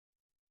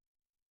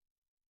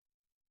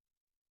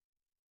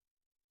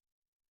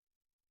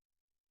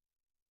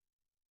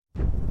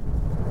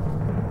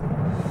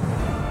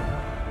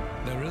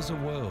is a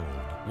world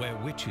where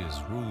witches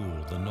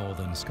rule the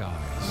northern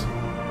skies,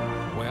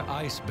 where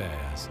ice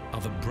bears are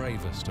the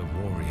bravest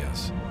of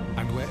warriors,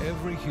 and where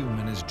every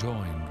human is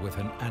joined with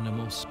an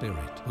animal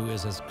spirit who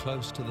is as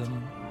close to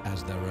them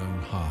as their own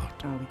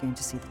heart. Are we going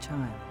to see the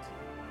child?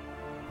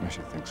 I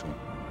should think so.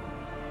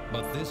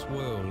 But this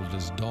world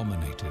is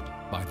dominated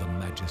by the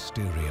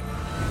Magisterium,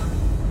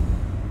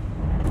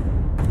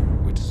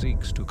 which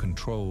seeks to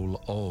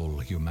control all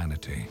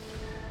humanity,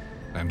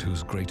 and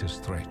whose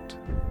greatest threat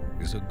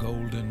is a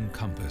golden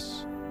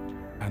compass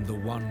and the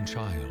one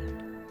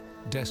child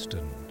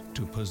destined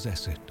to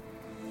possess it.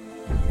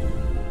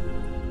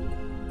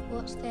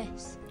 What's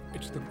this?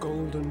 It's the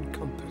golden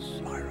compass,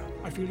 Lyra.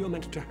 I feel you're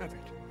meant to have it.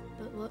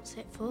 But what's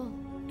it for?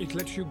 It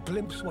lets you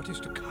glimpse what is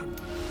to come.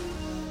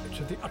 It's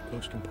of the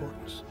utmost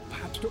importance,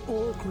 perhaps to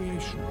all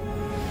creation.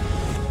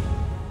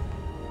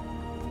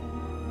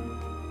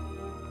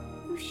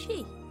 Who's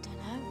she?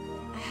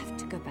 I have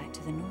to go back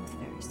to the north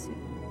very soon.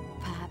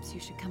 Perhaps you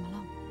should come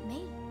along.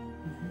 Me?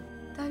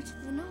 Go to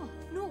the north?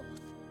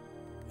 North?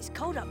 It's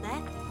cold up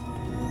there.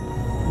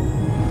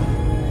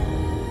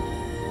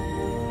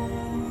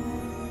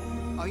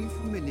 Are you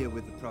familiar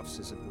with the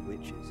prophecies of the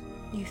witches?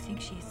 You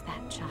think she's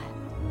that child?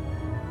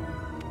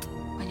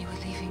 When you were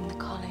leaving the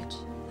college,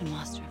 the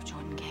Master of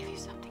Jordan gave you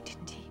something,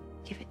 didn't he?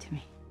 Give it to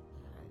me.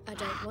 I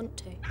don't want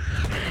to.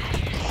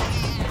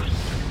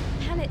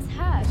 Hal, it's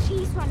her.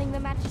 She's running the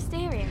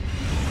Magisterium.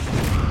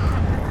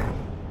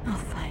 I'll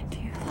find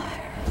you,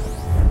 Lyra.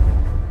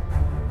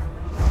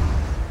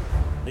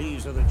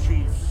 These are the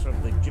chiefs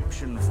of the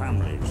Egyptian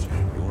families.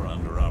 You're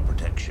under our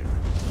protection.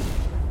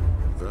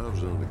 If I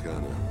was on the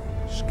kind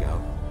of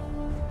scout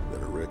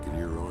that I reckon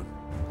you're on,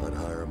 I'd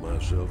hire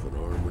myself an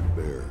armored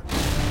bear.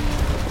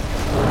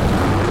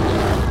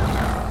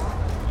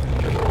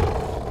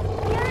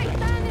 Eric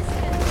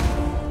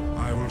Banniston!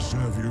 I will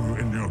serve you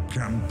in your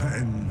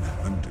campaign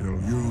until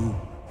you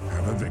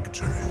have a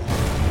victory.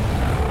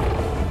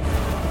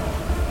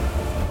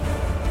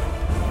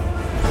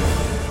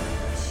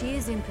 She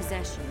is in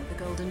possession of the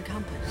golden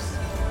compass.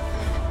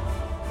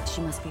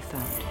 She must be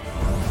found.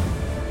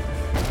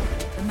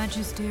 The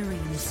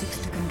Magisterium seeks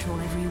to control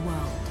every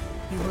world.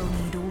 You will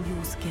need all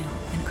your skill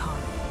and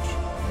courage.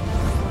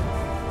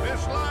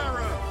 Miss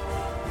Lyra,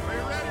 are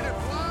you ready to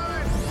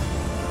fly?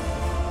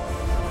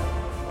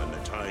 When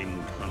the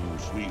time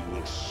comes, we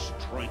will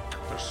strike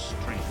the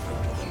strength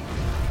out of them.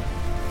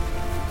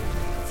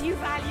 Do you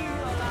value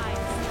your life?